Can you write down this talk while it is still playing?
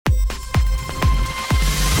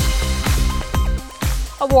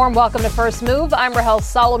A warm welcome to First Move. I'm Rahel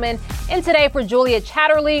Solomon, and today for Julia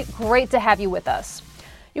Chatterley, great to have you with us.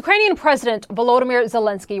 Ukrainian President Volodymyr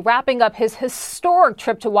Zelensky wrapping up his historic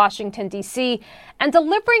trip to Washington, D.C., and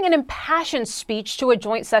delivering an impassioned speech to a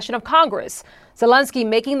joint session of Congress. Zelensky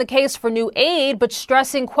making the case for new aid, but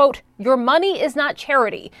stressing, quote, "Your money is not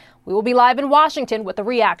charity." We will be live in Washington with a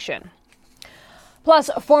reaction.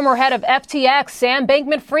 Plus, former head of FTX, Sam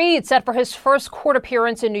Bankman-Fried, set for his first court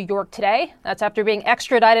appearance in New York today. That's after being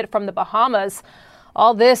extradited from the Bahamas.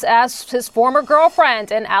 All this as his former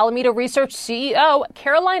girlfriend and Alameda Research CEO,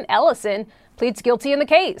 Caroline Ellison, pleads guilty in the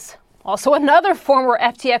case. Also, another former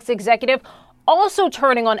FTX executive also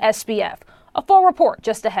turning on SBF. A full report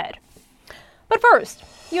just ahead. But first,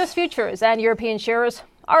 U.S. futures and European shares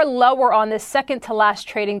are lower on this second to last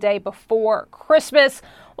trading day before Christmas.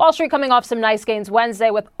 Wall Street coming off some nice gains Wednesday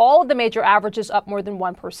with all of the major averages up more than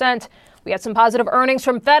 1%. We had some positive earnings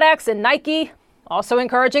from FedEx and Nike, also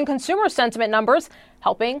encouraging consumer sentiment numbers,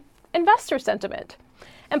 helping investor sentiment.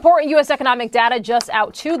 Important U.S. economic data just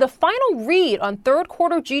out too. The final read on third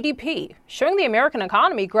quarter GDP showing the American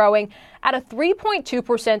economy growing at a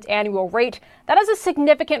 3.2% annual rate. That is a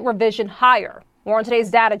significant revision higher. More on today's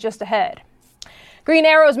data just ahead. Green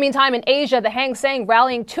arrows, meantime, in Asia, the Hang Seng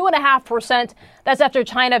rallying 2.5%. That's after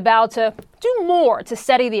China vowed to do more to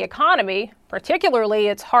steady the economy, particularly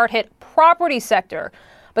its hard-hit property sector.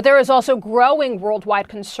 But there is also growing worldwide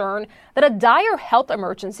concern that a dire health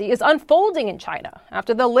emergency is unfolding in China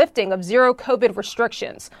after the lifting of zero COVID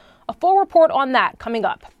restrictions. A full report on that coming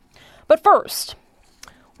up. But first,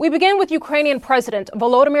 we begin with Ukrainian President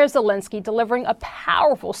Volodymyr Zelensky delivering a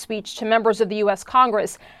powerful speech to members of the U.S.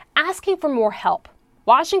 Congress, asking for more help.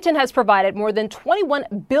 Washington has provided more than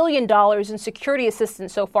 $21 billion in security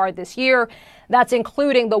assistance so far this year. That's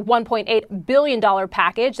including the $1.8 billion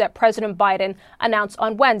package that President Biden announced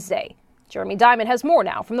on Wednesday. Jeremy Diamond has more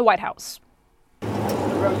now from the White House.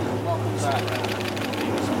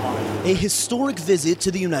 A historic visit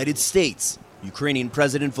to the United States. Ukrainian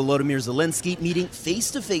President Volodymyr Zelensky meeting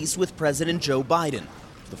face-to-face with President Joe Biden.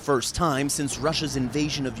 The first time since Russia's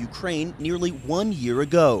invasion of Ukraine nearly 1 year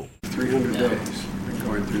ago. 300 days we've been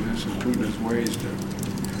going through this, and Putin has waged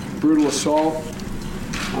a brutal assault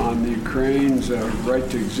on the Ukraine's right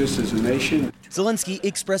to exist as a nation. Zelensky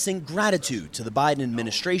expressing gratitude to the Biden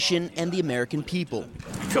administration and the American people.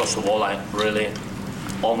 First of all,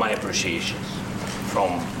 all my appreciations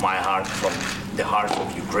from my heart, from the hearts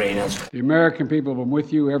of Ukrainians. The American people have been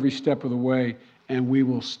with you every step of the way, and we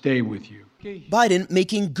will stay with you. Biden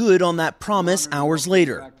making good on that promise hours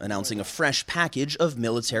later, announcing a fresh package of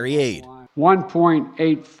military aid.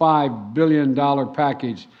 $1.85 billion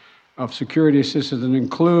package of security assistance that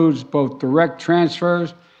includes both direct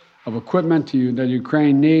transfers of equipment that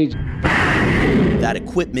Ukraine needs. That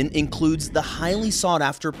equipment includes the highly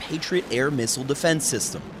sought-after Patriot air missile defense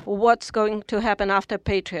system. What's going to happen after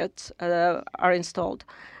Patriots are installed?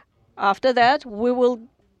 After that, we will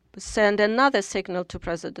send another signal to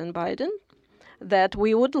President Biden that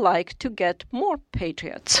we would like to get more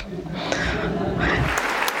Patriots.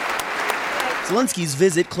 Zelensky's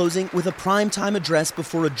visit closing with a primetime address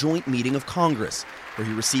before a joint meeting of Congress, where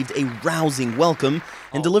he received a rousing welcome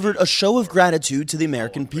and delivered a show of gratitude to the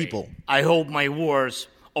American people. I hope my words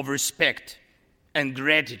of respect and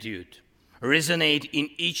gratitude resonate in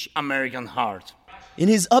each American heart. In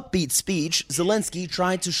his upbeat speech, Zelensky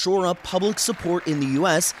tried to shore up public support in the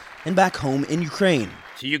U.S. and back home in Ukraine.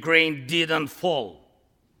 Ukraine didn't fall.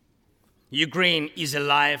 Ukraine is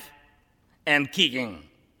alive and kicking.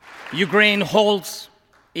 Ukraine holds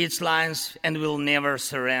its lines and will never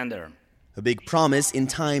surrender. A big promise in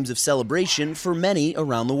times of celebration for many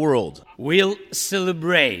around the world. We'll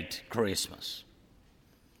celebrate Christmas.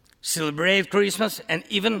 Celebrate Christmas, and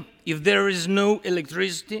even if there is no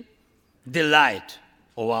electricity, the light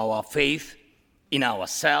of our faith in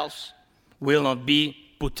ourselves will not be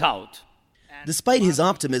put out. Despite his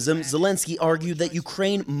optimism, Zelensky argued that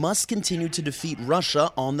Ukraine must continue to defeat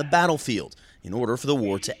Russia on the battlefield in order for the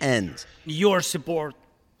war to end. Your support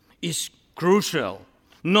is crucial,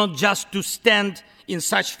 not just to stand in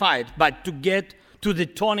such fight, but to get to the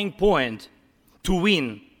turning point to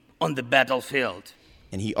win on the battlefield.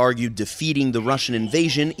 And he argued defeating the Russian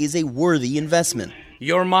invasion is a worthy investment.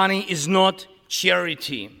 Your money is not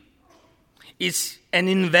charity. It's an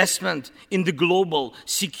investment in the global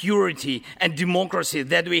security and democracy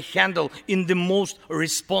that we handle in the most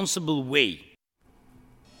responsible way.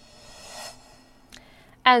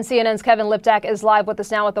 And CNN's Kevin Liptak is live with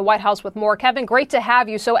us now at the White House with more. Kevin, great to have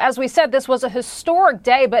you. So as we said, this was a historic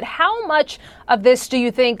day, but how much of this do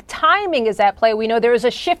you think timing is at play? We know there is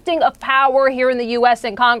a shifting of power here in the U.S.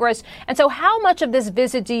 and Congress. And so how much of this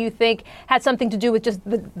visit do you think had something to do with just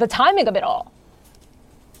the timing of it all?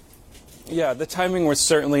 Yeah, the timing was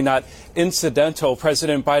certainly not incidental.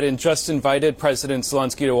 President Biden just invited President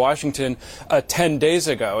Zelensky to Washington 10 days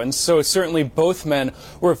ago. And so certainly both men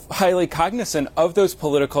were highly cognizant of those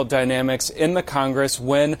political dynamics in the Congress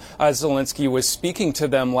when Zelensky was speaking to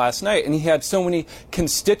them last night. And he had so many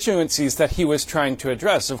constituencies that he was trying to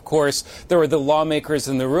address. Of course, there were the lawmakers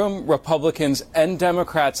in the room, Republicans and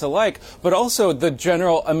Democrats alike, but also the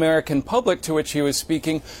general American public to which he was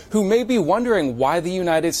speaking, who may be wondering why the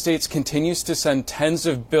United States continues to send tens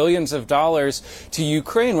of billions of dollars to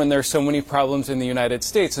Ukraine when there are so many problems in the United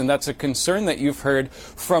States. And that's a concern that you've heard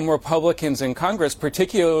from Republicans in Congress,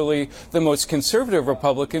 particularly the most conservative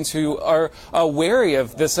Republicans who are wary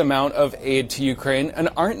of this amount of aid to Ukraine and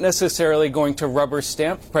aren't necessarily going to rubber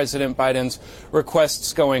stamp President Biden's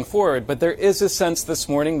requests going forward. But there is a sense this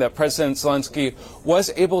morning that President Zelensky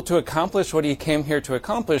was able to accomplish what he came here to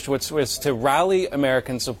accomplish, which was to rally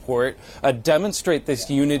American support, demonstrate this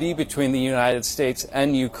unity between the United States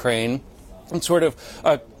and Ukraine, and sort of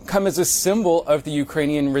come as a symbol of the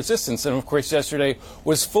Ukrainian resistance. And of course, yesterday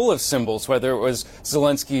was full of symbols, whether it was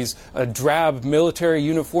Zelensky's drab military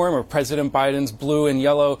uniform or President Biden's blue and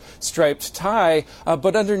yellow striped tie.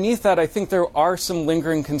 But underneath that, I think there are some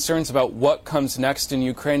lingering concerns about what comes next in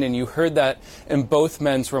Ukraine. And you heard that in both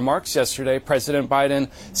men's remarks yesterday. President Biden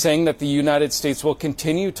saying that the United States will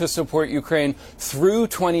continue to support Ukraine through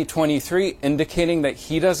 2023, indicating that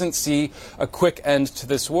he doesn't see a quick end to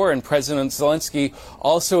this war. And President Zelensky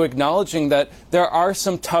also acknowledging that there are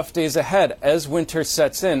some tough days ahead as winter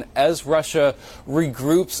sets in, as Russia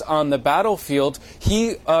regroups on the battlefield.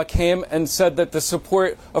 He came and said that the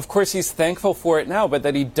support, of course, he's thankful for it now, but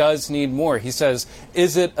that he does need more. He says,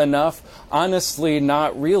 is it enough? Honestly,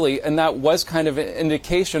 not really. And that was kind of an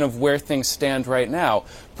indication of where things stand right now.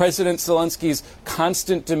 President Zelensky's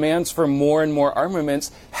constant demands for more and more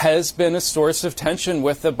armaments has been a source of tension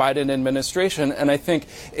with the Biden administration. And I think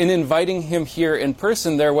in inviting him here in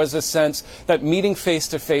person, there was a sense that meeting face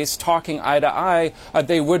to face, talking eye to eye,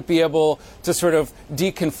 they would be able to sort of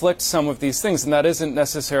deconflict some of these things. And that isn't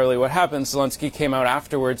necessarily what happened. Zelensky came out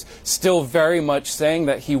afterwards still very much saying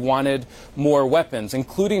that he wanted more weapons,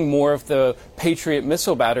 including more of the Patriot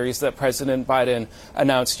missile batteries that President Biden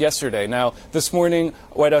announced yesterday. Now, this morning,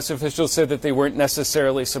 White House officials said that they weren't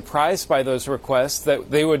necessarily surprised by those requests,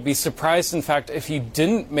 that they would be surprised, in fact, if he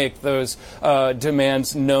didn't make those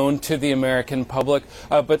demands known to the American public.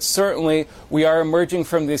 But certainly, we are emerging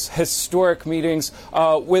from these historic meetings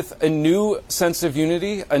with a new sense of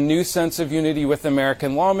unity, with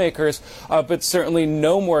American lawmakers, but certainly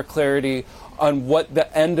no more clarity on what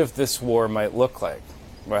the end of this war might look like.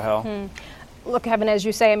 Rahel? Look, Kevin, as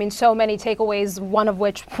you say, I mean, so many takeaways, one of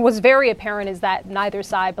which was very apparent is that neither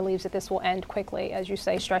side believes that this will end quickly, as you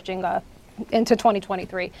say, stretching into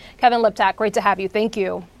 2023. Kevin Liptak, great to have you. Thank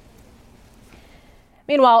you.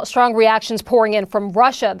 Meanwhile, strong reactions pouring in from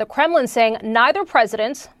Russia. The Kremlin saying neither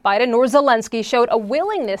President Biden nor Zelensky showed a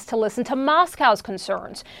willingness to listen to Moscow's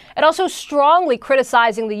concerns. And also strongly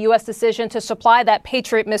criticizing the U.S. decision to supply that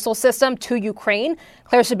Patriot missile system to Ukraine.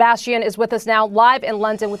 Claire Sebastian is with us now live in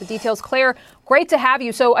London with the details. Claire, great to have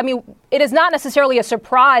you. So, I mean, it is not necessarily a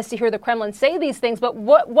surprise to hear the Kremlin say these things, but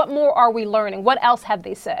what more are we learning? What else have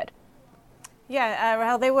they said? Yeah,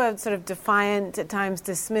 Rahel, they were sort of defiant, at times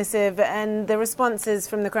dismissive, and the responses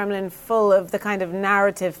from the Kremlin full of the kind of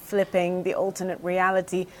narrative flipping, the alternate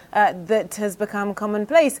reality that has become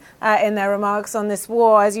commonplace in their remarks on this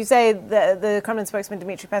war. As you say, the Kremlin spokesman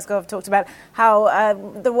Dmitry Peskov talked about how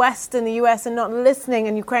the West and the US are not listening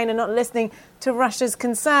and Ukraine are not listening to Russia's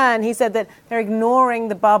concern. He said that they're ignoring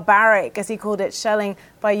the barbaric, as he called it, shelling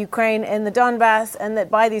by Ukraine in the Donbass, and that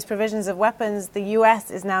by these provisions of weapons, the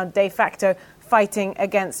US is now de facto fighting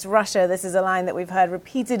against Russia. This is a line that we've heard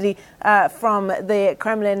repeatedly from the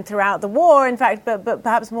Kremlin throughout the war, in fact, but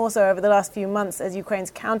perhaps more so over the last few months as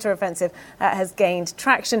Ukraine's counteroffensive has gained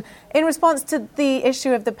traction. In response to the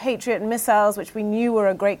issue of the Patriot missiles, which we knew were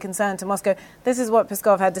a great concern to Moscow, this is what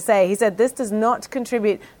Peskov had to say. He said, this does not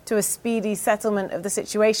contribute to a speedy settlement of the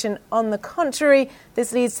situation. On the contrary,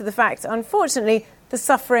 this leads to the fact, unfortunately, the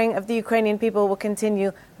suffering of the Ukrainian people will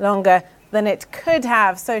continue longer than it could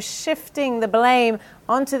have. So shifting the blame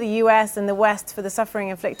onto the US and the West for the suffering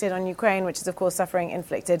inflicted on Ukraine, which is, of course, suffering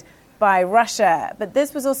inflicted by Russia. But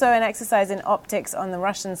this was also an exercise in optics on the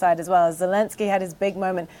Russian side as well. As Zelensky had his big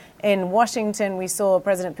moment in Washington, we saw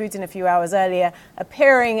President Putin a few hours earlier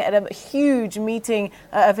appearing at a huge meeting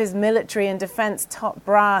of his military and defense top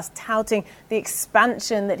brass, touting the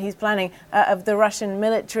expansion that he's planning of the Russian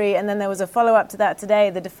military. And then there was a follow-up to that today,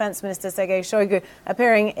 the defense minister, Sergei Shoigu,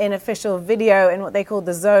 appearing in official video in what they called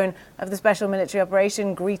the zone of the special military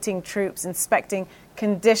operation, greeting troops, inspecting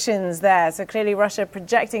conditions there. So clearly Russia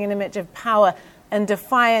projecting an image of power and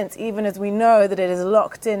defiance, even as we know that it is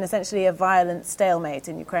locked in essentially a violent stalemate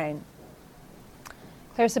in Ukraine.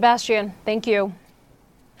 Claire Sebastian, thank you.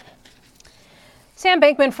 Sam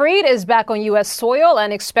Bankman-Fried is back on U.S. soil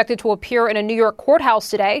and expected to appear in a New York courthouse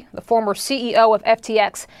today. The former CEO of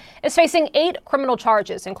FTX is facing 8 criminal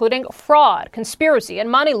charges, including fraud, conspiracy, and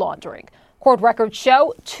money laundering. Court records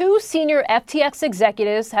show 2 senior FTX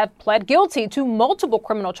executives have pled guilty to multiple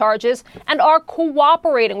criminal charges and are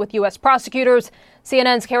cooperating with U.S. prosecutors.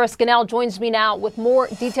 CNN's Kara Scannell joins me now with more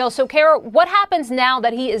details. So, Kara, what happens now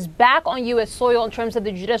that he is back on U.S. soil in terms of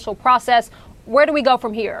the judicial process? Where do we go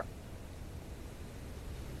from here?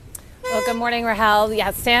 Well, good morning, Rahel.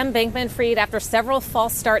 Yeah, Sam Bankman-Fried, after several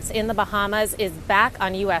false starts in the Bahamas, is back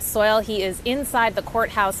on U.S. soil. He is inside the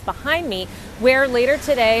courthouse behind me, where later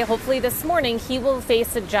today, hopefully this morning, he will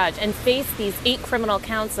face a judge and face these 8 criminal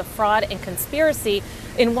counts of fraud and conspiracy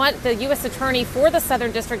in what the U.S. Attorney for the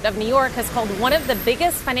Southern District of New York has called one of the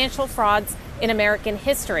biggest financial frauds in American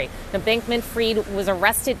history. Now, Bankman-Fried was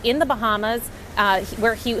arrested in the Bahamas,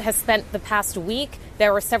 where he has spent the past week.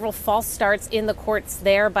 There were several false starts in the courts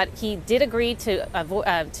there, but he did agree to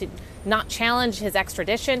not challenge his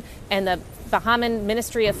extradition, and the Bahamian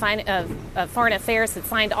Ministry of Foreign Affairs had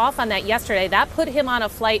signed off on that yesterday. That put him on a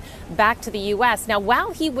flight back to the U.S. Now,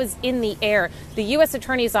 while he was in the air, the U.S.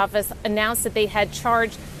 Attorney's Office announced that they had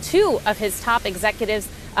charged 2 of his top executives.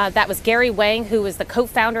 That was Gary Wang, who was the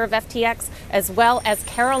co-founder of FTX, as well as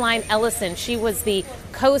Caroline Ellison. She was the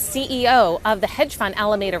co-CEO of the hedge fund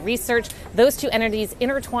Alameda Research. Those 2 entities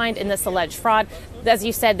intertwined in this alleged fraud. As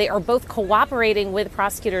you said, they are both cooperating with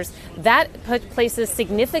prosecutors. That places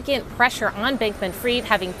significant pressure on Bankman-Fried,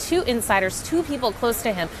 having 2 insiders, 2 people close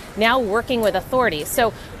to him, now working with authorities.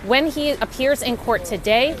 So when he appears in court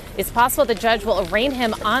today, it's possible the judge will arraign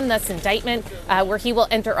him on this indictment, where he will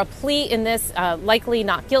enter a plea in this, likely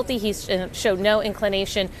not guilty. He's showed no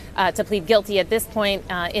inclination to plead guilty at this point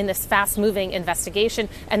in this fast-moving investigation.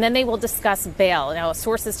 And then they will discuss bail. Now,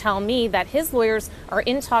 sources tell me that his lawyers are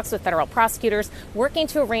in talks with federal prosecutors, working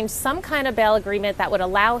to arrange some kind of bail agreement that would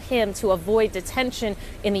allow him to avoid detention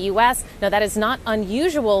in the U.S. Now, that is not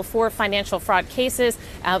unusual for financial fraud cases.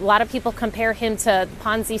 A lot of people compare him to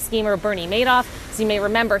Ponzi schemer Bernie Madoff. As you may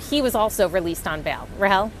remember, he was also released on bail.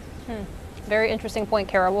 Rahel? Very interesting point,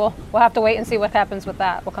 Kara. We'll have to wait and see what happens with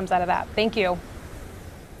that, what comes out of that. Thank you.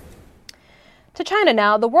 To China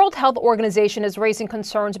now, the World Health Organization is raising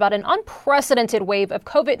concerns about an unprecedented wave of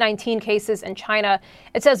COVID-19 cases in China.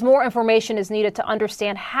 It says more information is needed to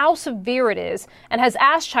understand how severe it is and has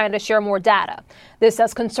asked China to share more data. This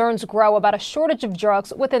as concerns grow about a shortage of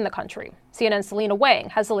drugs within the country. CNN's Selena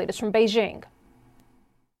Wang has the latest from Beijing.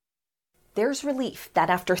 There's relief that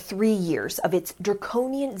after 3 years of its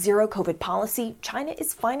draconian zero COVID policy, China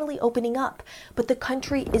is finally opening up. But the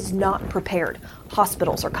country is not prepared.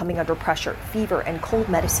 Hospitals are coming under pressure. Fever and cold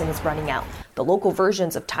medicine is running out. The local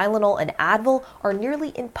versions of Tylenol and Advil are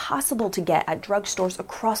nearly impossible to get at drugstores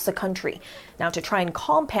across the country. Now, to try and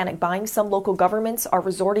calm panic buying, some local governments are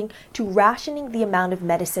resorting to rationing the amount of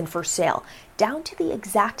medicine for sale, down to the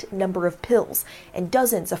exact number of pills. And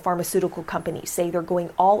dozens of pharmaceutical companies say they're going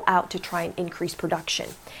all out to try and increase production.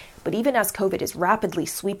 But even as COVID is rapidly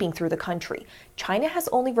sweeping through the country, China has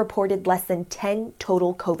only reported less than 10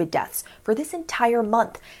 total COVID deaths for this entire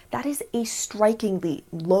month. That is a strikingly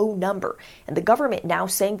low number. And the government now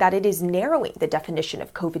saying that it is narrowing the definition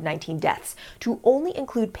of COVID-19 deaths to only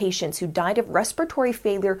include patients who died of respiratory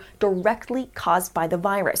failure directly caused by the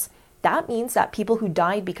virus. That means that people who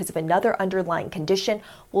died because of another underlying condition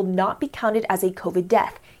will not be counted as a COVID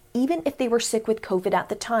death, even if they were sick with COVID at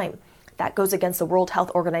the time. That goes against the World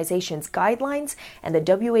Health Organization's guidelines, and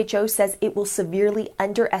the WHO says it will severely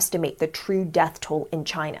underestimate the true death toll in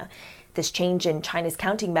China. This change in China's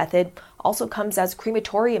counting method also comes as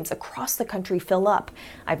crematoriums across the country fill up.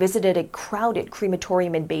 I visited a crowded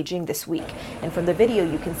crematorium in Beijing this week, and from the video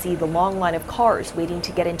you can see the long line of cars waiting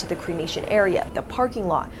to get into the cremation area. The parking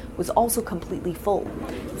lot was also completely full.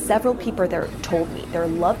 Several people there told me their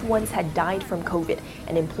loved ones had died from COVID,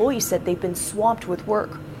 and employees said they've been swamped with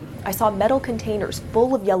work. I saw metal containers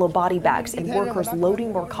full of yellow body bags and workers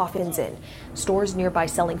loading more coffins in. Stores nearby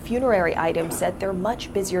selling funerary items said they're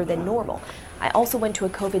much busier than normal. I also went to a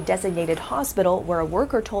COVID-designated hospital where a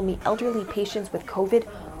worker told me elderly patients with COVID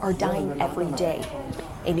are dying every day.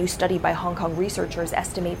 A new study by Hong Kong researchers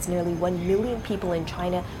estimates nearly 1 million people in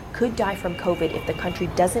China could die from COVID if the country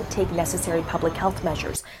doesn't take necessary public health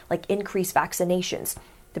measures, like increased vaccinations.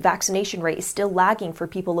 The vaccination rate is still lagging for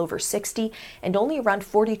people over 60, and only around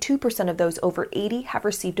 42% of those over 80 have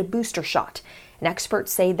received a booster shot. And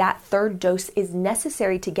experts say that third dose is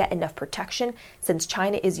necessary to get enough protection, since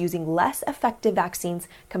China is using less effective vaccines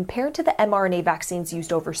compared to the mRNA vaccines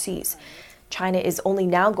used overseas. China is only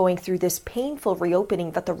now going through this painful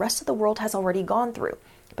reopening that the rest of the world has already gone through.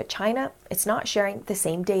 But China, it's not sharing the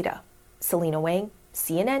same data. Selena Wang,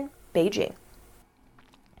 CNN, Beijing.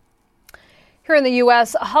 Here in the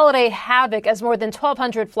U.S., holiday havoc as more than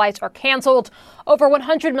 1,200 flights are canceled. Over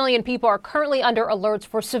 100 million people are currently under alerts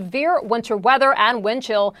for severe winter weather and wind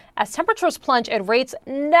chill as temperatures plunge at rates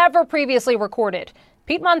never previously recorded.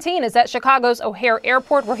 Pete Montine is at Chicago's O'Hare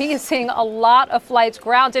Airport, where he is seeing a lot of flights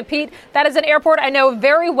grounded. Pete, that is an airport I know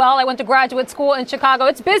very well. I went to graduate school in Chicago.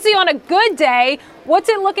 It's busy on a good day. What's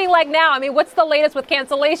it looking like now? I mean, what's the latest with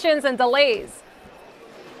cancellations and delays?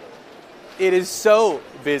 It is so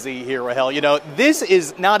busy here, Rahel. You know, this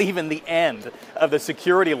is not even the end of the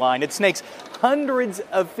security line. It snakes hundreds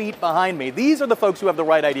of feet behind me. These are the folks who have the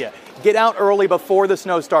right idea. Get out early before the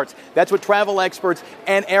snow starts. That's what travel experts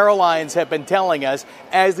and airlines have been telling us,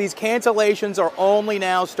 as these cancellations are only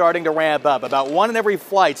now starting to ramp up. About 1 in every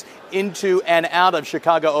flights into and out of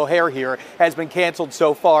Chicago O'Hare here has been canceled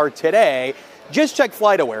so far today. Just check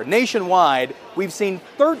FlightAware. Nationwide, we've seen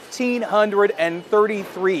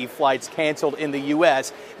 1,333 flights canceled in the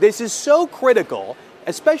U.S. This is so critical,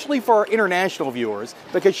 especially for our international viewers,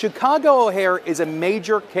 because Chicago O'Hare is a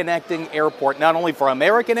major connecting airport, not only for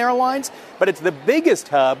American Airlines, but it's the biggest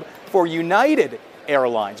hub for United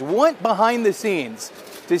Airlines. Went behind the scenes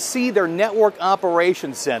to see their network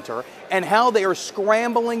operations center and how they are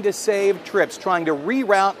scrambling to save trips, trying to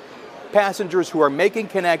reroute passengers who are making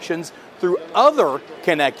connections through other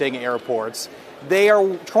connecting airports. They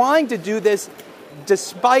are trying to do this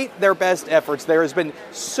despite their best efforts. There has been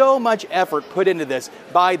so much effort put into this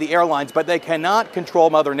by the airlines, but they cannot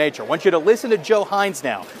control Mother Nature. I want you to listen to Joe Hines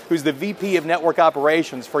now, who's the VP of Network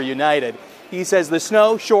Operations for United. He says the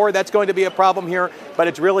snow, sure, that's going to be a problem here, but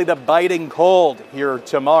it's really the biting cold here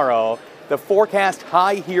tomorrow. The forecast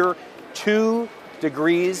high here, 2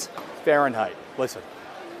 degrees Fahrenheit. Listen.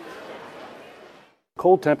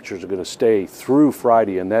 Cold temperatures are going to stay through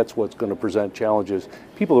Friday, and that's what's going to present challenges.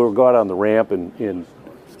 People who go out on the ramp and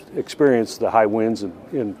experience the high winds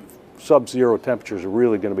and sub-zero temperatures are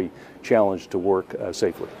really going to be challenged to work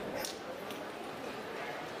safely.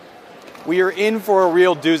 We are in for a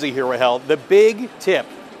real doozy here, Rahel. The big tip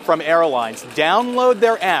from airlines, download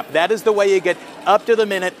their app. That is the way you get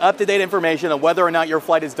up-to-the-minute, up-to-date information on whether or not your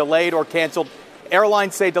flight is delayed or canceled.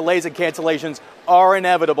 Airlines say delays and cancellations are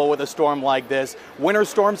inevitable with a storm like this. Winter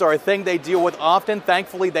storms are a thing they deal with often.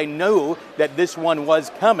 Thankfully, they knew that this one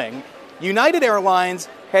was coming. United Airlines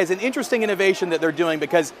has an interesting innovation that they're doing,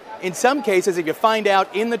 because in some cases, if you find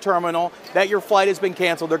out in the terminal that your flight has been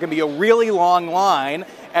canceled, there can be a really long line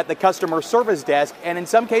at the customer service desk. And in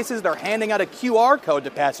some cases, they're handing out a QR code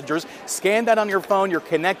to passengers. Scan that on your phone. You're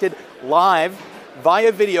connected live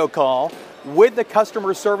via video call with the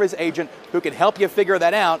customer service agent who can help you figure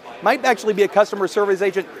that out. Might actually be a customer service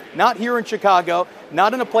agent not here in Chicago,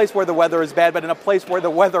 not in a place where the weather is bad, but in a place where the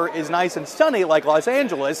weather is nice and sunny like Los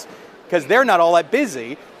Angeles, because they're not all that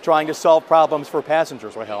busy trying to solve problems for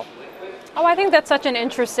passengers, Rahel. Oh, I think that's such an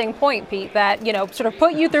interesting point, Pete, that, sort of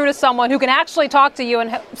put you through to someone who can actually talk to you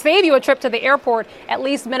and save you a trip to the airport, at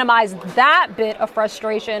least minimize that bit of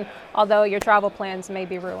frustration, although your travel plans may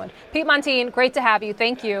be ruined. Pete Montine, great to have you.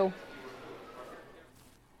 Thank you.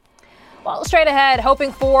 Well, straight ahead,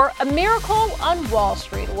 hoping for a miracle on Wall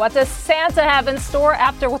Street. What does Santa have in store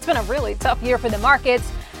after what's been a really tough year for the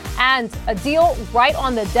markets? And a deal right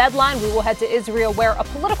on the deadline. We will head to Israel, where a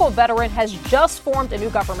political veteran has just formed a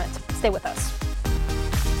new government. Stay with us.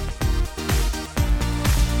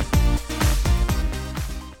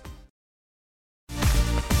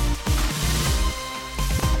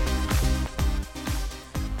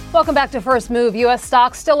 Welcome back to First Move. U.S.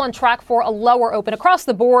 stocks still on track for a lower open across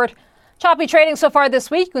the board. Choppy trading so far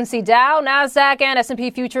this week. You can see Dow, NASDAQ, and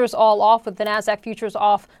S&P futures all off, with the NASDAQ futures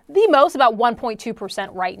off the most, about 1.2%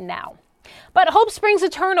 right now. But hope springs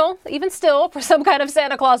eternal, even still, for some kind of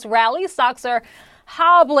Santa Claus rally. Stocks are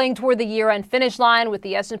hobbling toward the year-end finish line with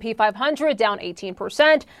the S&P 500 down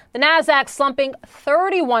 18%, the Nasdaq slumping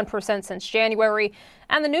 31% since January,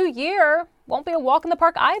 and the new year won't be a walk in the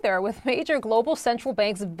park either, with major global central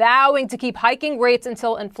banks vowing to keep hiking rates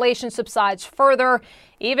until inflation subsides further.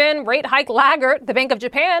 Even rate hike laggard, the Bank of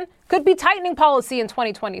Japan, could be tightening policy in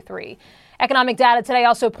 2023. Economic data today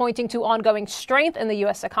also pointing to ongoing strength in the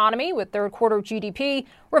U.S. economy, with third quarter GDP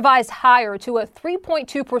revised higher to a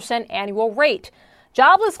 3.2% annual rate.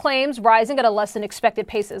 Jobless claims rising at a less than expected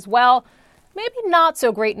pace as well. Maybe not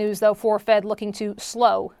so great news, though, for Fed looking to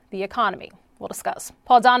slow the economy. We'll discuss.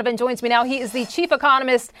 Paul Donovan joins me now. He is the chief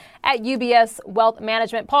economist at UBS Wealth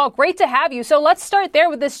Management. Paul, great to have you. So let's start there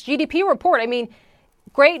with this GDP report. I mean,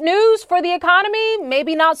 great news for the economy,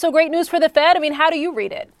 maybe not so great news for the Fed. I mean, how do you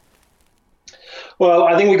read it? Well,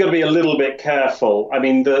 I think we've got to be a little bit careful. I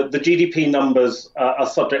mean, the GDP numbers are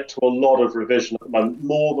subject to a lot of revision at the moment,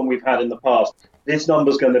 more than we've had in the past. This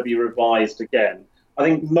number's going to be revised again. I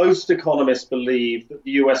think most economists believe that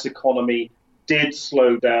the US economy did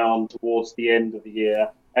slow down towards the end of the year.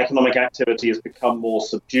 Economic activity has become more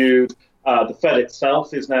subdued. The Fed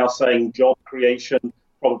itself is now saying job creation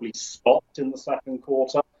probably stopped in the second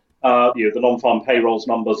quarter. The non-farm payrolls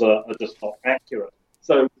numbers are just not accurate.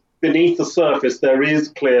 So beneath the surface, there is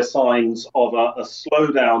clear signs of a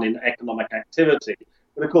slowdown in economic activity.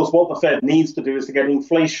 But of course, what the Fed needs to do is to get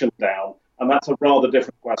inflation down. And that's a rather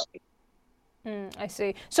different question. I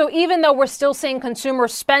see. So even though we're still seeing consumer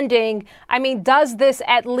spending, I mean, does this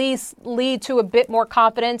at least lead to a bit more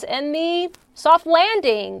confidence in the soft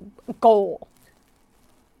landing goal?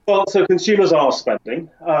 Well, so consumers are spending,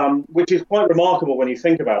 which is quite remarkable when you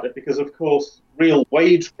think about it, because, of course, real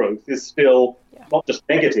wage growth is still not just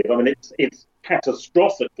negative. I mean, it's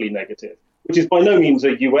catastrophically negative, which is by no means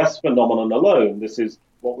a US phenomenon alone. This is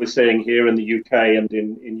what we're seeing here in the UK and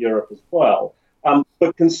in Europe as well.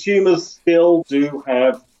 But consumers still do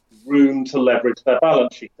have room to leverage their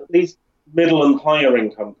balance sheet. At least middle and higher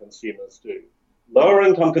income consumers do. Lower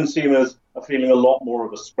income consumers are feeling a lot more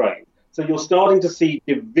of a strain. So you're starting to see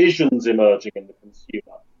divisions emerging in the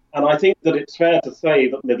consumer. And I think that it's fair to say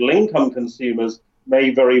that middle income consumers may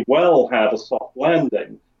very well have a soft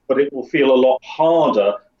landing, but it will feel a lot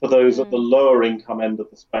harder for those at the lower income end of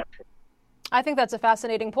the spectrum. I think that's a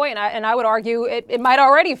fascinating point, and I would argue it might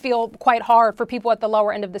already feel quite hard for people at the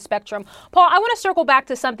lower end of the spectrum. Paul, I want to circle back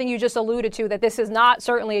to something you just alluded to, that this is not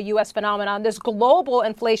certainly a U.S. phenomenon, this global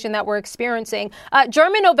inflation that we're experiencing.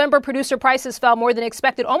 German November producer prices fell more than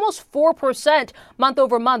expected, almost 4% month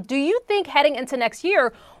over month. Do you think heading into next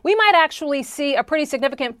year, we might actually see a pretty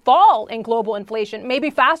significant fall in global inflation, maybe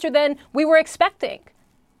faster than we were expecting?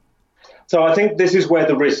 So I think this is where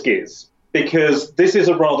the risk is, because this is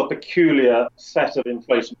a rather peculiar set of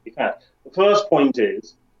inflation we've had. The first point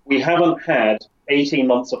is we haven't had 18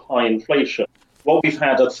 months of high inflation. What we've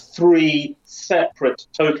had are three separate,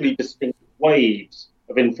 totally distinct waves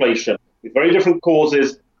of inflation with very different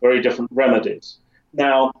causes, very different remedies.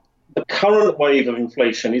 Now, the current wave of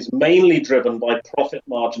inflation is mainly driven by profit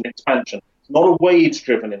margin expansion. It's not a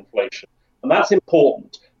wage-driven inflation. And that's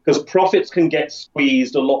important because profits can get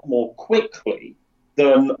squeezed a lot more quickly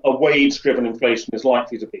than a wage-driven inflation is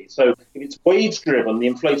likely to be. So if it's wage-driven, the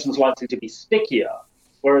inflation is likely to be stickier,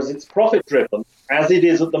 whereas it's profit-driven, as it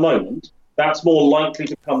is at the moment, that's more likely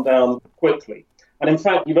to come down quickly. And in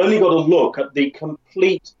fact, you've only got to look at the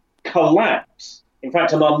complete collapse, in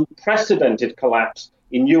fact, an unprecedented collapse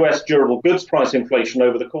in US durable goods price inflation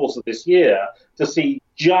over the course of this year to see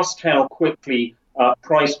just how quickly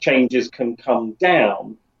price changes can come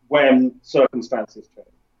down when circumstances change.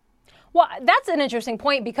 Well, that's an interesting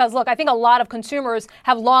point because, look, I think a lot of consumers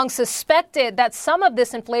have long suspected that some of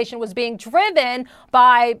this inflation was being driven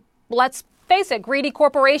by, let's face it, greedy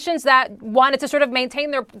corporations that wanted to sort of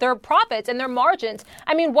maintain their profits and their margins.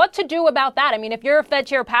 I mean, what to do about that? I mean, if you're Fed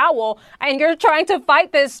Chair Powell and you're trying to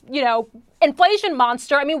fight this, inflation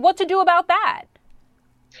monster, I mean, what to do about that?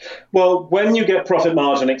 Well, when you get profit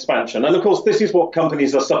margin expansion, and of course, this is what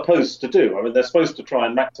companies are supposed to do. I mean, they're supposed to try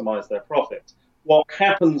and maximize their profits. What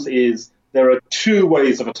happens is there are two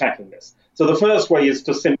ways of attacking this. So the first way is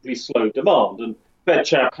to simply slow demand. And Fed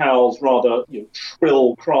Chair Powell's rather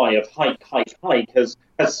shrill cry of hike, hike, hike has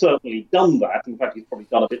certainly done that. In fact, he's probably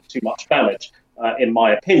done a bit too much damage, in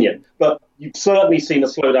my opinion. But you've certainly seen a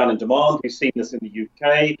slowdown in demand. We've seen this in the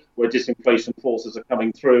UK, where disinflation forces are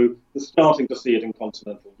coming through. We're starting to see it in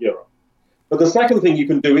continental Europe. But the second thing you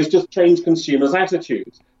can do is just change consumers'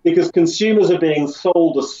 attitudes, because consumers are being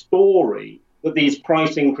sold a story that these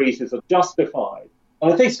price increases are justified.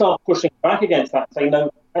 And if they start pushing back against that, saying,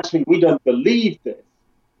 no, actually, we don't believe this,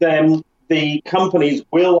 then the companies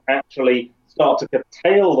will actually start to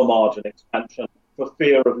curtail the margin expansion for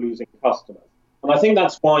fear of losing customers. And I think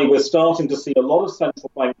that's why we're starting to see a lot of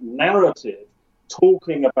central bank narrative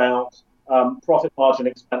talking about profit margin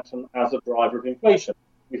expansion as a driver of inflation.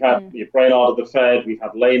 We've had Brainard of the Fed, we've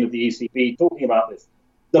had Lane of the ECB talking about this.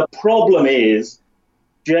 The problem is,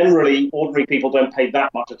 generally, ordinary people don't pay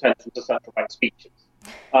that much attention to central bank speeches.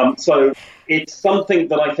 So it's something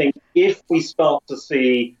that I think if we start to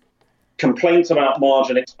see complaints about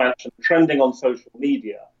margin expansion trending on social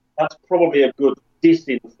media, that's probably a good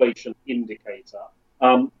disinflation indicator.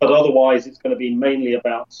 But otherwise, it's going to be mainly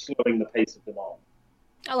about slowing the pace of demand.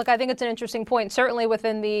 Look, I think it's an interesting point. Certainly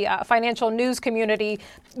within the financial news community,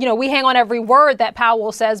 we hang on every word that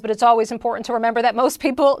Powell says, but it's always important to remember that most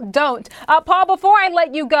people don't. Paul, before I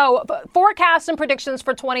let you go, forecasts and predictions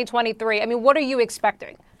for 2023. I mean, what are you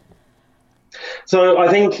expecting? So I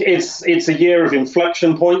think it's a year of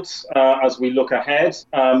inflection points as we look ahead.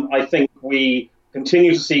 I think we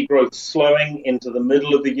continue to see growth slowing into the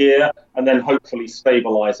middle of the year and then hopefully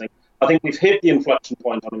stabilizing. I think we've hit the inflection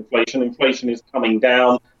point on inflation. Inflation is coming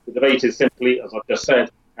down. The debate is simply, as I've just said,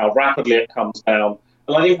 how rapidly it comes down.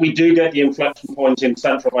 And I think we do get the inflection point in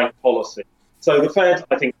central bank policy. So the Fed,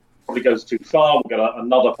 I think, probably goes too far. We'll get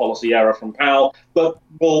another policy error from Powell. But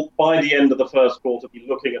we'll, by the end of the first quarter, be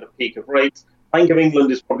looking at a peak of rates. Bank of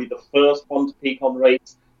England is probably the first one to peak on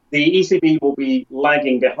rates. The ECB will be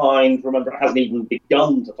lagging behind. Remember, it hasn't even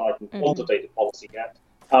begun to tighten quantitative policy yet.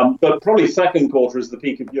 But probably second quarter is the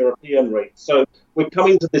peak of European rates. So we're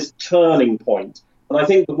coming to this turning point. And I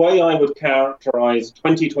think the way I would characterize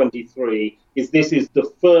 2023 is this is the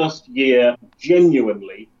first year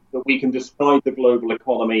genuinely that we can describe the global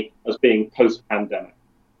economy as being post-pandemic.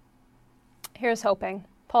 Here's hoping.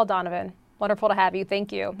 Paul Donovan, wonderful to have you.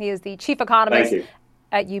 Thank you. He is the chief economist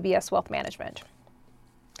at UBS Wealth Management.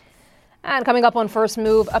 And coming up on First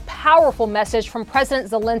Move, a powerful message from President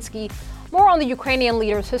Zelensky. More on the Ukrainian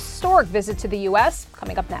leader's historic visit to the U.S.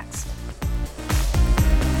 coming up next.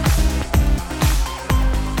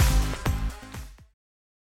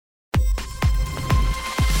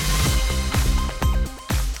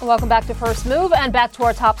 Welcome back to First Move and back to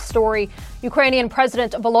our top story. Ukrainian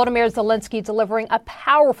President Volodymyr Zelensky delivering a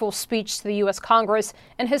powerful speech to the U.S. Congress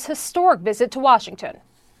in his historic visit to Washington.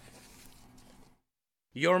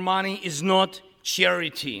 Your money is not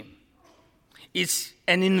charity. It's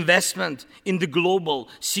an investment in the global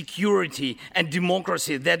security and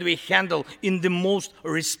democracy that we handle in the most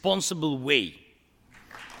responsible way.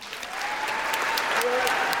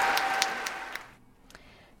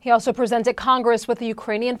 He also presented Congress with the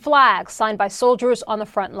Ukrainian flag signed by soldiers on the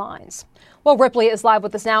front lines. Well, Ripley is live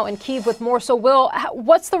with us now in Kyiv with more. So, Will,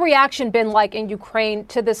 what's the reaction been like in Ukraine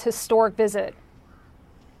to this historic visit?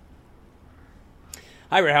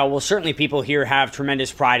 Hi, Rahel. Well, certainly people here have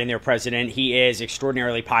tremendous pride in their president. He is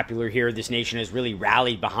extraordinarily popular here. This nation has really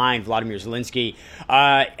rallied behind Volodymyr Zelensky.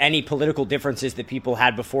 Any political differences that people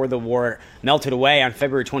had before the war melted away on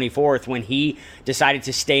February 24th when he decided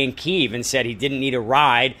to stay in Kyiv and said he didn't need a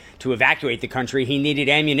ride to evacuate the country. He needed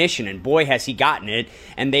ammunition, and boy, has he gotten it.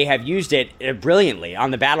 And they have used it brilliantly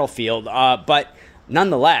on the battlefield. But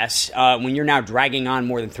nonetheless, when you're now dragging on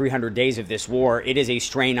more than 300 days of this war, it is a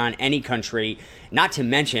strain on any country, not to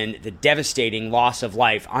mention the devastating loss of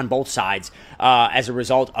life on both sides as a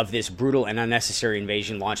result of this brutal and unnecessary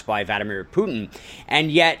invasion launched by Vladimir Putin.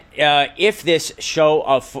 And yet, if this show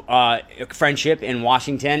of friendship in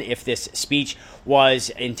Washington, if this speech was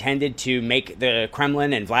intended to make the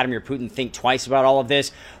Kremlin and Vladimir Putin think twice about all of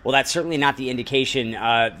this, well, that's certainly not the indication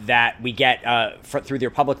that we get through their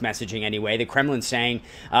public messaging anyway. The Kremlin saying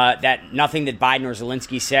that nothing that Biden or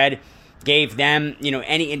Zelensky said gave them,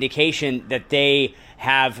 any indication that they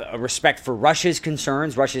have a respect for Russia's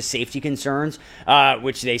concerns, Russia's safety concerns,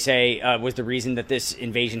 which they say was the reason that this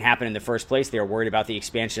invasion happened in the first place. They are worried about the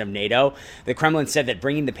expansion of NATO. The Kremlin said that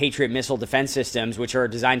bringing the Patriot missile defense systems, which are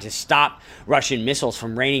designed to stop Russian missiles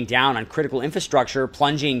from raining down on critical infrastructure,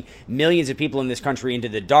 plunging millions of people in this country into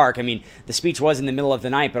the dark. I mean, the speech was in the middle of the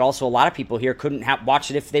night, but also a lot of people here couldn't watch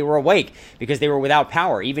it if they were awake because they were without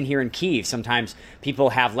power. Even here in Kyiv, sometimes people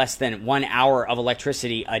have less than 1 hour of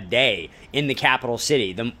electricity a day in the capital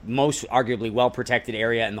city, the most arguably well-protected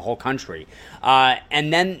area in the whole country.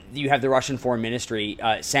 And then you have the Russian Foreign Ministry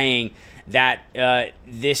saying that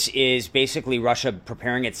this is basically Russia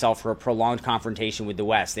preparing itself for a prolonged confrontation with the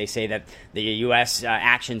West. They say that the U.S.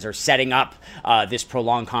 Actions are setting up this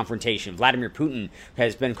prolonged confrontation. Vladimir Putin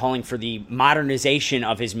has been calling for the modernization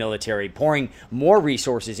of his military, pouring more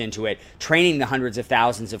resources into it, training the hundreds of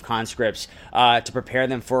thousands of conscripts to prepare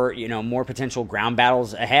them for more potential ground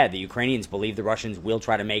battles ahead. The Ukrainians believe the Russians will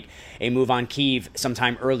try to make a move on Kyiv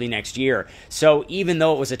sometime early next year. So even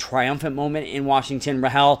though it was a triumphant moment in Washington,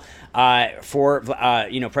 Rahel, for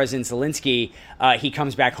President Zelensky, he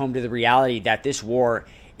comes back home to the reality that this war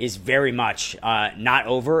is very much not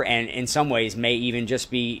over, and in some ways may even just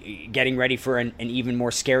be getting ready for an even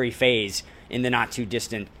more scary phase in the not too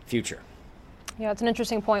distant future. Yeah, it's an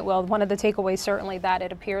interesting point, Will. One of the takeaways, certainly, that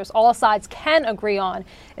it appears all sides can agree on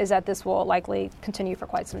is that this will likely continue for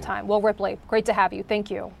quite some time. Will Ripley, great to have you. Thank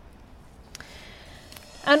you.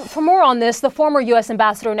 And for more on this, the former U.S.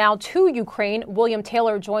 ambassador now to Ukraine, William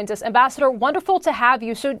Taylor, joins us. Ambassador, wonderful to have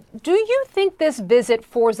you. So do you think this visit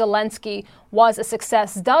for Zelensky was a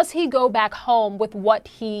success? Does he go back home with what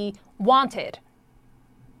he wanted?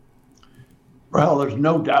 Well, there's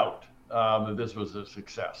no doubt that this was a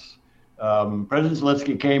success. President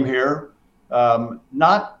Zelensky came here,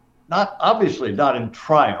 not obviously not in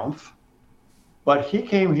triumph, but he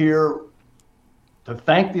came here to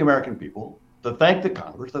thank the American people, to thank the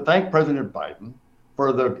Congress, to thank President Biden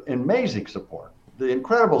for the amazing support, the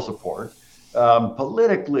incredible support,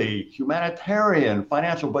 politically, humanitarian,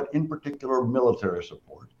 financial, but in particular military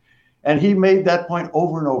support. And he made that point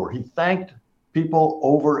over and over. He thanked people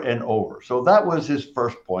over and over. So that was his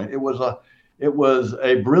first point. It was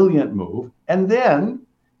a brilliant move. And then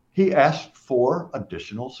he asked for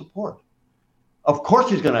additional support. Of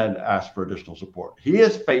course he's going to ask for additional support. He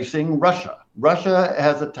is facing Russia. Russia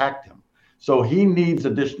has attacked him. So he needs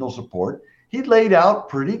additional support. He laid out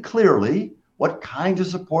pretty clearly what kinds of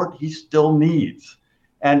support he still needs.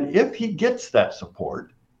 And if he gets that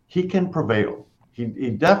support, he can prevail. He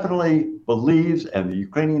definitely believes, and the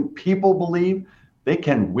Ukrainian people believe, they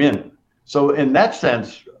can win. So in that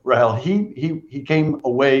sense, Rahel, he came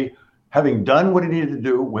away having done what he needed to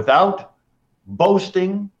do without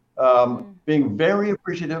boasting, being very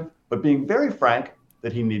appreciative, but being very frank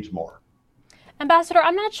that he needs more. Ambassador,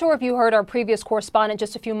 I'm not sure if you heard our previous correspondent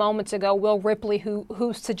just a few moments ago, Will Ripley,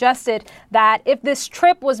 who suggested that if this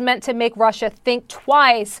trip was meant to make Russia think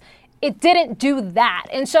twice, it didn't do that.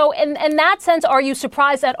 And so in that sense, are you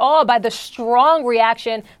surprised at all by the strong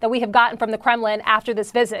reaction that we have gotten from the Kremlin after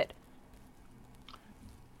this visit?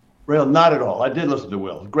 Well, not at all. I did listen to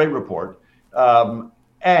Will. Great report.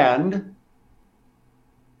 And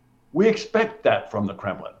we expect that from the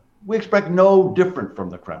Kremlin. We expect no different from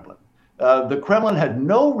the Kremlin. The Kremlin had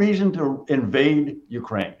no reason to invade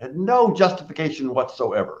Ukraine, had no justification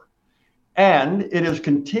whatsoever. And it has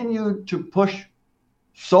continued to push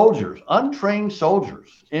soldiers, untrained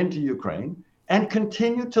soldiers, into Ukraine and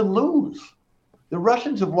continue to lose. The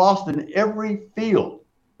Russians have lost in every field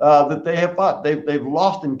that they have fought. They've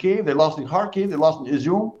lost in Kyiv, they lost in Kharkiv, they lost in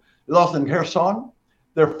Izium, they lost in Kherson.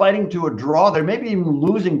 They're fighting to a draw. They're maybe even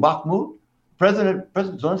losing Bakhmut. President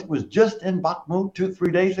Zelensky was just in Bakhmut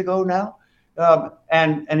 2-3 days ago now,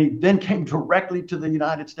 and he then came directly to the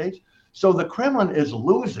United States. So the Kremlin is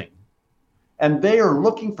losing, and they are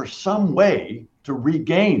looking for some way to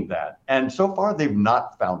regain that. And so far, they've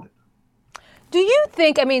not found it. Do you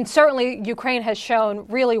think, I mean, certainly Ukraine has shown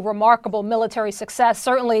really remarkable military success,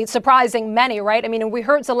 certainly surprising many, right? I mean, and we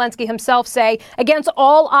heard Zelensky himself say, against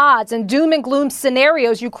all odds and doom and gloom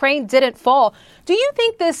scenarios, Ukraine didn't fall. Do you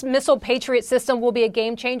think this missile Patriot system will be a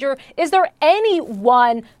game changer? Is there any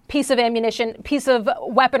one piece of ammunition, piece of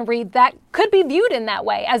weaponry that could be viewed in that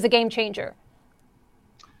way as a game changer?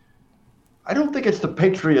 I don't think it's the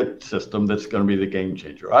Patriot system that's going to be the game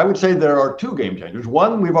changer. I would say there are two game changers.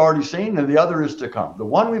 One we've already seen, and the other is to come. The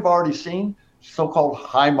one we've already seen, so-called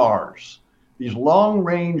HIMARS, these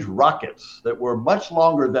long-range rockets that were much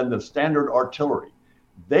longer than the standard artillery.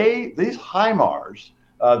 These HIMARS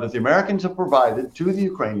that the Americans have provided to the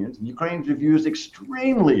Ukrainians, and Ukrainians have used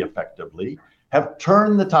extremely effectively, have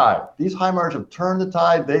turned the tide. These HIMARS have turned the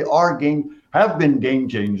tide. They have been game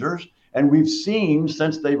changers. And we've seen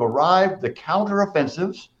since they've arrived the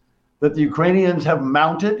counteroffensives that the Ukrainians have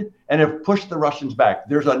mounted and have pushed the Russians back.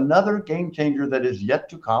 There's another game changer that is yet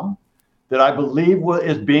to come that I believe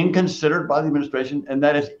is being considered by the administration, and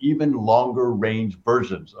that is even longer range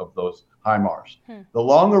versions of those HIMARS. The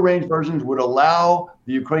longer range versions would allow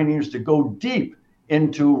the Ukrainians to go deep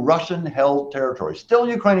into Russian-held territory, still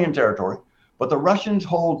Ukrainian territory, but the Russians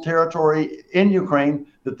hold territory in Ukraine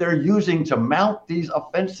that they're using to mount these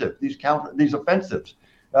offensives.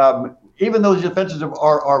 Even though these offensives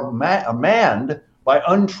are manned by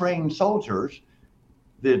untrained soldiers,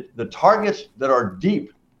 the targets that are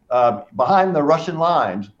deep behind the Russian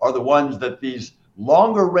lines are the ones that these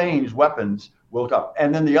longer range weapons will come.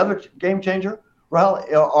 And then the other game changer,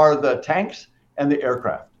 are the tanks and the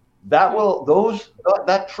aircraft. That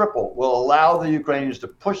triple will allow the Ukrainians to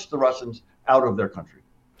push the Russians out of their country.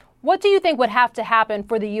 What do you think would have to happen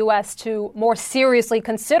for the U.S. to more seriously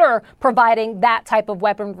consider providing that type of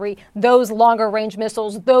weaponry, those longer range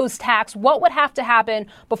missiles, those tanks? What would have to happen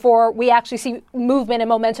before we actually see movement and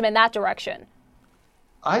momentum in that direction?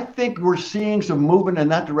 I think we're seeing some movement in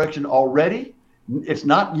that direction already. It's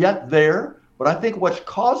not yet there, but I think what's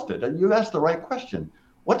caused it, and you asked the right question,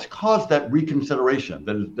 what's caused that reconsideration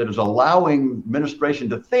that is allowing administration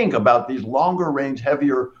to think about these longer range,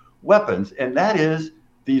 heavier weapons, and that is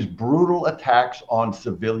these brutal attacks on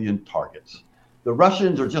civilian targets. The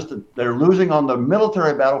Russians they're losing on the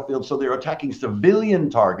military battlefield, so they're attacking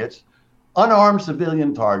civilian targets, unarmed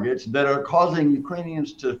civilian targets that are causing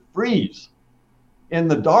Ukrainians to freeze in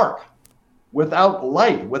the dark, without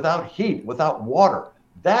light, without heat, without water.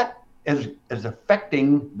 That is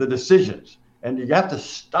affecting the decisions. And you have to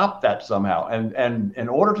stop that somehow. And in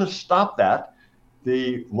order to stop that,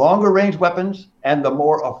 the longer range weapons and the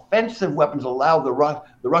more offensive weapons allow the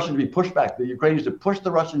Russians to be pushed back, the Ukrainians to push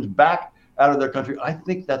the Russians back out of their country. I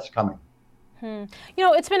think that's coming. You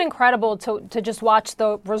know, it's been incredible to just watch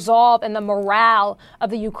the resolve and the morale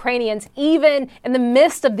of the Ukrainians, even in the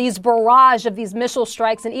midst of these barrage of these missile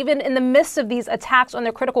strikes and even in the midst of these attacks on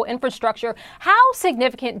their critical infrastructure. How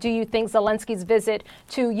significant do you think Zelensky's visit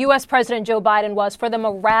to U.S. President Joe Biden was for the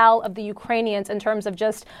morale of the Ukrainians in terms of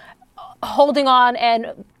just holding on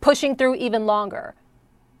and pushing through even longer?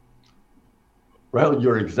 Well,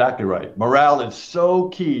 you're exactly right. Morale is so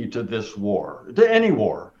key to this war, to any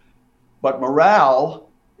war. But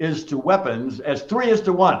morale is to weapons as 3 is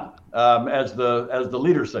to 1, as the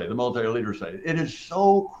leaders say, the military leaders say. It is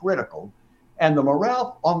so critical. And the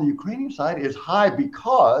morale on the Ukrainian side is high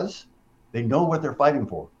because they know what they're fighting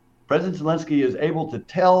for. President Zelensky is able to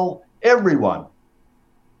tell everyone,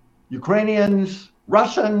 Ukrainians,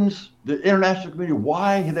 Russians, the international community,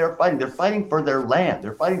 why they're fighting. They're fighting for their land.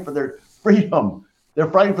 They're fighting for their freedom.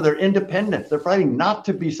 They're fighting for their independence. They're fighting not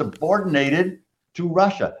to be subordinated to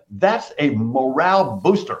Russia. That's a morale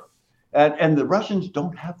booster. And the Russians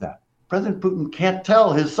don't have that. President Putin can't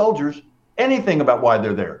tell his soldiers anything about why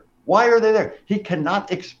they're there. Why are they there? He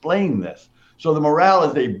cannot explain this. So the morale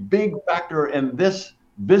is a big factor, and this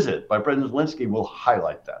visit by President Zelensky will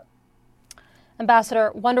highlight that.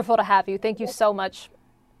 Ambassador, wonderful to have you. Thank you so much.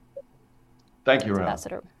 Thank you,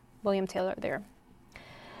 Ambassador William Taylor there.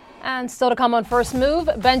 And still to come on First Move,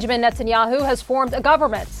 Benjamin Netanyahu has formed a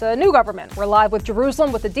government, a new government. We're live with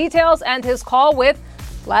Jerusalem with the details and his call with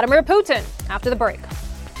Vladimir Putin after the break.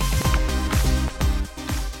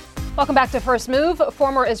 Welcome back to First Move.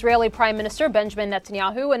 Former Israeli Prime Minister Benjamin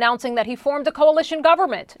Netanyahu announcing that he formed a coalition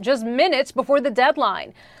government just minutes before the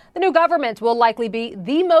deadline. The new government will likely be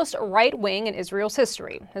the most right-wing in Israel's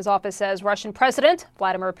history. His office says Russian President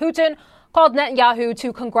Vladimir Putin called Netanyahu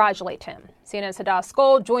to congratulate him. CNN's Hadass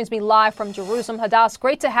Gold joins me live from Jerusalem. Hadass,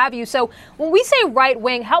 great to have you. So when we say right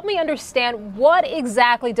wing, help me understand, what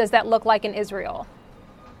exactly does that look like in Israel?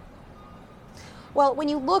 Well, when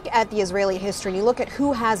you look at the Israeli history and you look at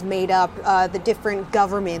who has made up the different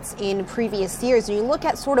governments in previous years, and you look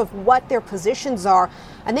at sort of what their positions are,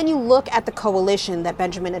 and then you look at the coalition that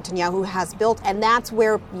Benjamin Netanyahu has built, and that's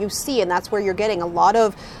where you see, and that's where you're getting a lot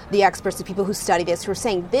of the experts, the people who study this, who are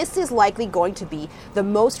saying this is likely going to be the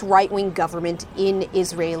most right-wing government in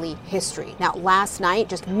Israeli history. Now, last night,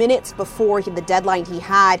 just minutes before the deadline he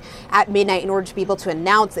had at midnight in order to be able to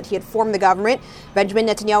announce that he had formed the government, Benjamin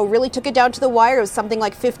Netanyahu really took it down to the wire. It was something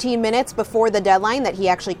like 15 minutes before the deadline that he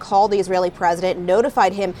actually called the Israeli president,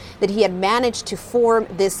 notified him that he had managed to form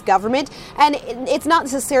this government. And it's not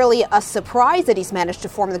necessarily a surprise that he's managed to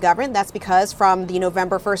form the government. That's because from the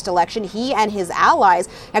November 1st election, he and his allies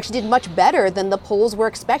actually did much better than the polls were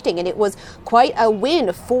expecting. And it was quite a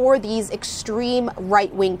win for these extreme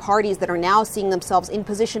right-wing parties that are now seeing themselves in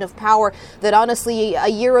position of power that honestly a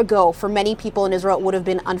year ago for many people in Israel would have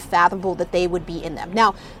been unfathomable that they would be in them.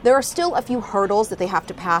 Now, there are still a few hurdles hurdles that they have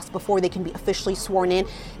to pass before they can be officially sworn in.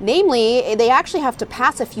 Namely, they actually have to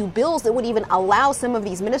pass a few bills that would even allow some of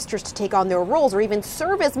these ministers to take on their roles or even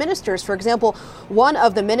serve as ministers. For example, one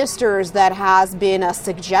of the ministers that has been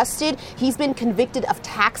suggested, he's been convicted of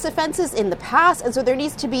tax offenses in the past, and so there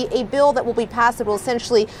needs to be a bill that will be passed that will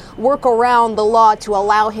essentially work around the law to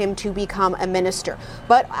allow him to become a minister.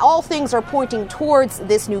 But all things are pointing towards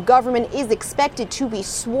this new government is expected to be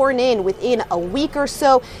sworn in within a week or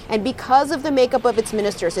so, and because of the makeup of its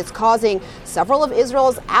ministers, it's causing several of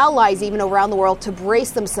Israel's allies, even around the world, to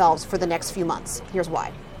brace themselves for the next few months. Here's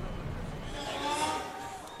why.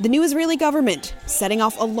 The new Israeli government setting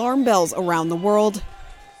off alarm bells around the world.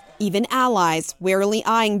 Even allies warily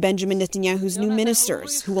eyeing Benjamin Netanyahu's new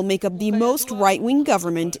ministers, who will make up the most right-wing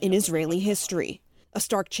government in Israeli history. A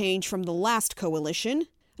stark change from the last coalition,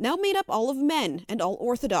 now made up all of men and all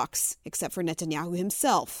Orthodox, except for Netanyahu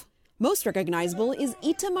himself. Most recognizable is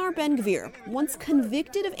Itamar Ben-Gvir, once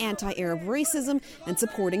convicted of anti-Arab racism and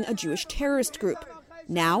supporting a Jewish terrorist group.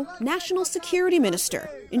 Now, National Security Minister,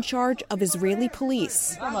 in charge of Israeli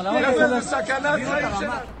police.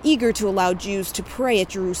 Eager to allow Jews to pray at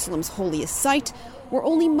Jerusalem's holiest site, where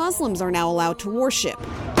only Muslims are now allowed to worship.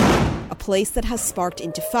 A place that has sparked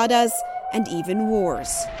intifadas and even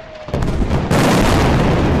wars.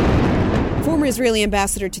 Former Israeli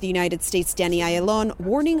ambassador to the United States, Danny Ayalon,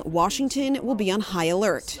 warning Washington will be on high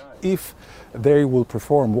alert. If they will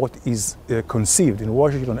perform what is conceived in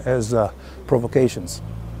Washington as provocations,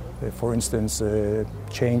 for instance,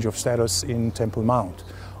 change of status in Temple Mount,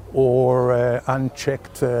 or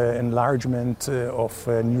unchecked enlargement of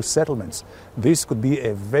new settlements, this could be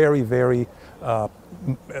a very, very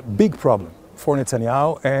big problem for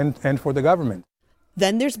Netanyahu and for the government.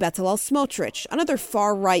 Then there's Bezalel Smotrich, another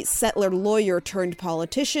far-right settler lawyer turned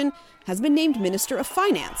politician, has been named Minister of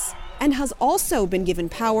Finance and has also been given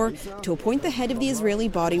power to appoint the head of the Israeli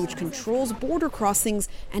body which controls border crossings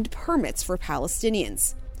and permits for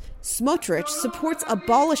Palestinians. Smotrich supports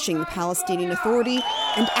abolishing the Palestinian Authority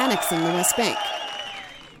and annexing the West Bank.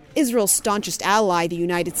 Israel's staunchest ally, the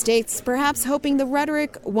United States, perhaps hoping the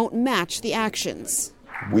rhetoric won't match the actions.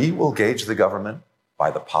 We will gauge the government by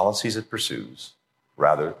the policies it pursues,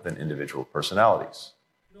 rather than individual personalities.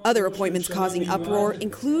 Other appointments causing uproar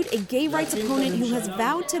include a gay rights opponent who has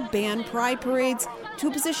vowed to ban pride parades to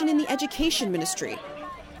a position in the education ministry,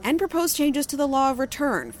 and proposed changes to the law of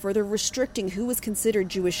return, further restricting who is considered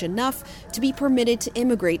Jewish enough to be permitted to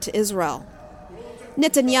immigrate to Israel.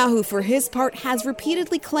 Netanyahu, for his part, has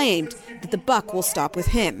repeatedly claimed that the buck will stop with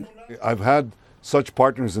him. I've had such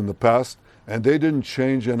partners in the past, and they didn't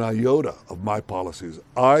change an iota of my policies.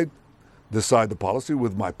 I decide the policy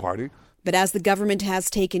with my party. But as the government has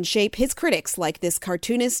taken shape, his critics, like this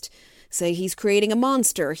cartoonist, say he's creating a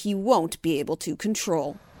monster he won't be able to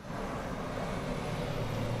control.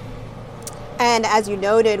 And as you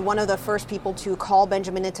noted, one of the first people to call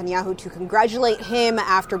Benjamin Netanyahu to congratulate him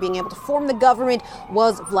after being able to form the government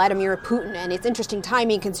was Vladimir Putin. And it's interesting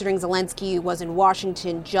timing considering Zelensky was in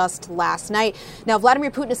Washington just last night. Now,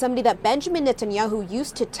 Vladimir Putin is somebody that Benjamin Netanyahu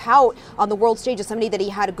used to tout on the world stage as somebody that he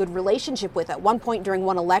had a good relationship with. At one point during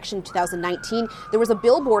one election in 2019, there was a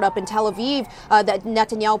billboard up in Tel Aviv that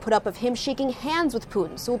Netanyahu put up of him shaking hands with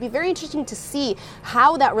Putin. So it'll be very interesting to see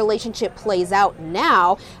how that relationship plays out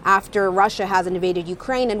now after Russia has invaded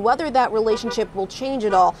Ukraine, and whether that relationship will change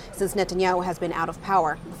at all since Netanyahu has been out of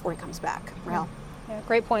power before he comes back. Rahel. Yeah,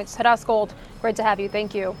 great points. Hadas Gold, great to have you.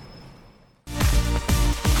 Thank you.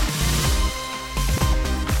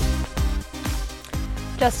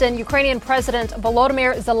 Justin, Ukrainian President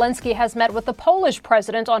Volodymyr Zelensky has met with the Polish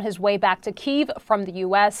president on his way back to Kyiv from the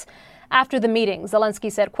U.S. After the meeting,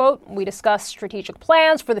 Zelensky said, quote, "We discussed strategic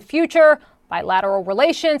plans for the future, bilateral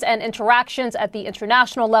relations and interactions at the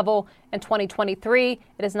international level in 2023.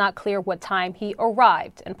 It is not clear what time he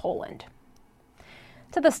arrived in Poland."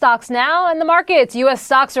 To the stocks now and the markets. U.S.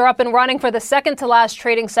 stocks are up and running for the second to last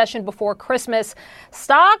trading session before Christmas.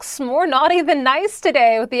 Stocks more naughty than nice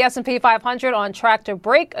today, with the S&P 500 on track to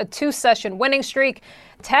break a two-session winning streak.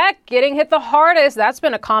 Tech getting hit the hardest. That's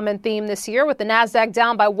been a common theme this year, with the Nasdaq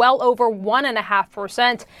down by well over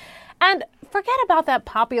 1.5%. And forget about that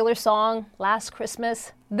popular song, Last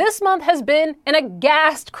Christmas. This month has been an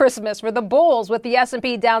aghast Christmas for the bulls, with the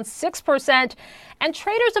S&P down 6%, and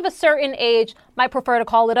traders of a certain age might prefer to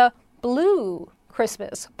call it a blue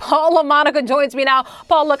Christmas. Paul LaMonica joins me now.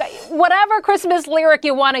 Paul, look, whatever Christmas lyric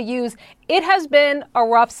you want to use, it has been a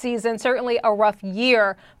rough season, certainly a rough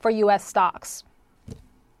year for U.S. stocks.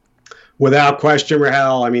 Without question,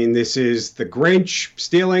 Rahel. I mean, this is the Grinch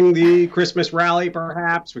stealing the Christmas rally,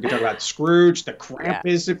 perhaps. We could talk about Scrooge, the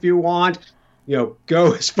Krampus, if you want.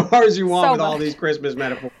 go as far as you want with all these Christmas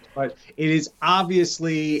metaphors. But it is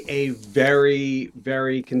obviously a very,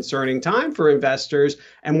 very concerning time for investors.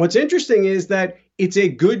 And what's interesting is that it's a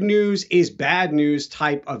good news is bad news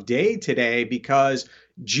type of day today, because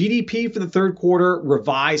GDP for the third quarter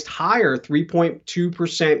revised higher,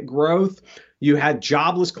 3.2% growth. You had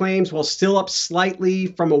jobless claims, while still up slightly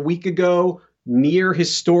from a week ago, near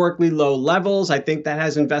historically low levels. I think that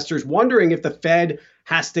has investors wondering if the Fed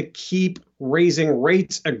has to keep raising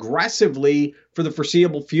rates aggressively for the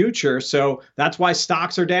foreseeable future. So that's why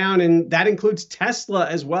stocks are down. And that includes Tesla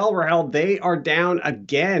as well, Rahel. They are down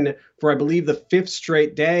again for, I believe, the fifth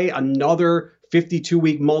straight day, another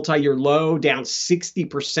 52-week multi-year low, down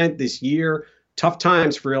 60% this year. Tough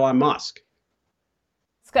times for Elon Musk.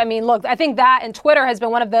 I mean, look, I think that and Twitter has been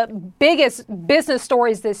one of the biggest business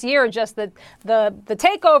stories this year. Just the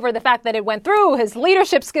takeover, the fact that it went through, his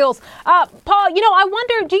leadership skills. Paul, I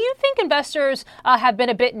wonder, do you think investors have been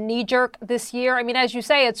a bit knee-jerk this year? I mean, as you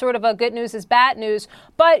say, it's sort of a good news is bad news.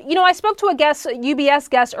 But, I spoke to a UBS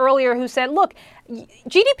guest earlier who said, look,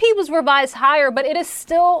 GDP was revised higher, but it is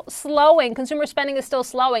still slowing. Consumer spending is still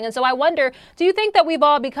slowing. And so I wonder, do you think that we've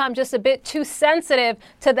all become just a bit too sensitive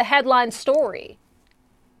to the headline story?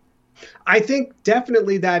 I think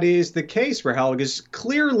definitely that is the case, Rahel, because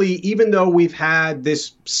clearly, even though we've had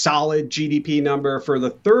this solid GDP number for the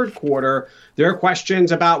third quarter, there are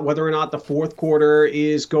questions about whether or not the fourth quarter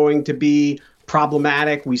is going to be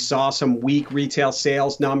problematic. We saw some weak retail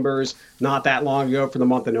sales numbers not that long ago for the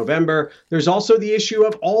month of November. There's also the issue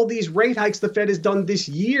of all these rate hikes the Fed has done this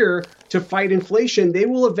year to fight inflation. They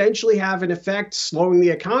will eventually have an effect slowing the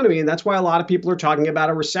economy. And that's why a lot of people are talking about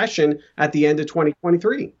a recession at the end of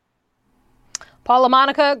 2023. Paul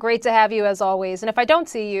LaMonica, great to have you as always. And if I don't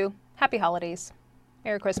see you, happy holidays.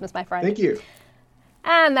 Merry Christmas, my friend. Thank you.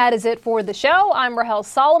 And that is it for the show. I'm Rahel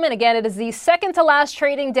Solomon. Again, it is the second to last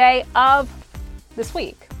trading day of this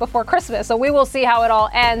week before Christmas. So we will see how it all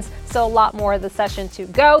ends. Still a lot more of the session to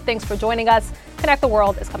go. Thanks for joining us. Connect the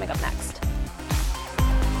World is coming up next.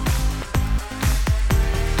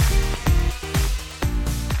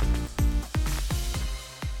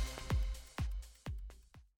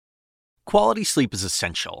 Quality sleep is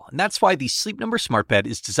essential, and that's why the Sleep Number Smart Bed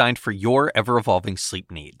is designed for your ever-evolving sleep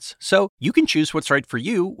needs. So you can choose what's right for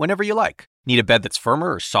you whenever you like. Need a bed that's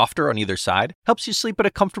firmer or softer on either side? Helps you sleep at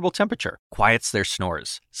a comfortable temperature. Quiets their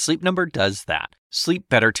snores. Sleep Number does that. Sleep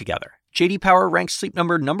better together. J.D. Power ranks Sleep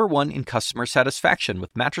Number #1 in customer satisfaction with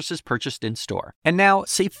mattresses purchased in-store. And now,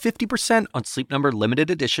 save 50% on Sleep Number Limited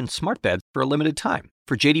Edition Smart Beds for a limited time.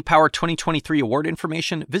 For J.D. Power 2023 award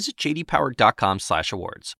information, visit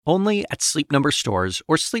jdpower.com/awards. Only at Sleep Number stores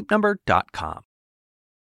or sleepnumber.com.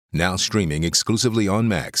 Now streaming exclusively on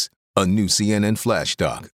Max, a new CNN flash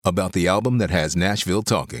doc about the album that has Nashville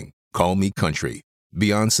talking, Call Me Country.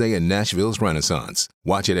 Beyoncé and Nashville's Renaissance.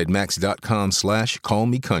 Watch it at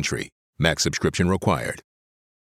max.com/callmecountry. Max subscription required.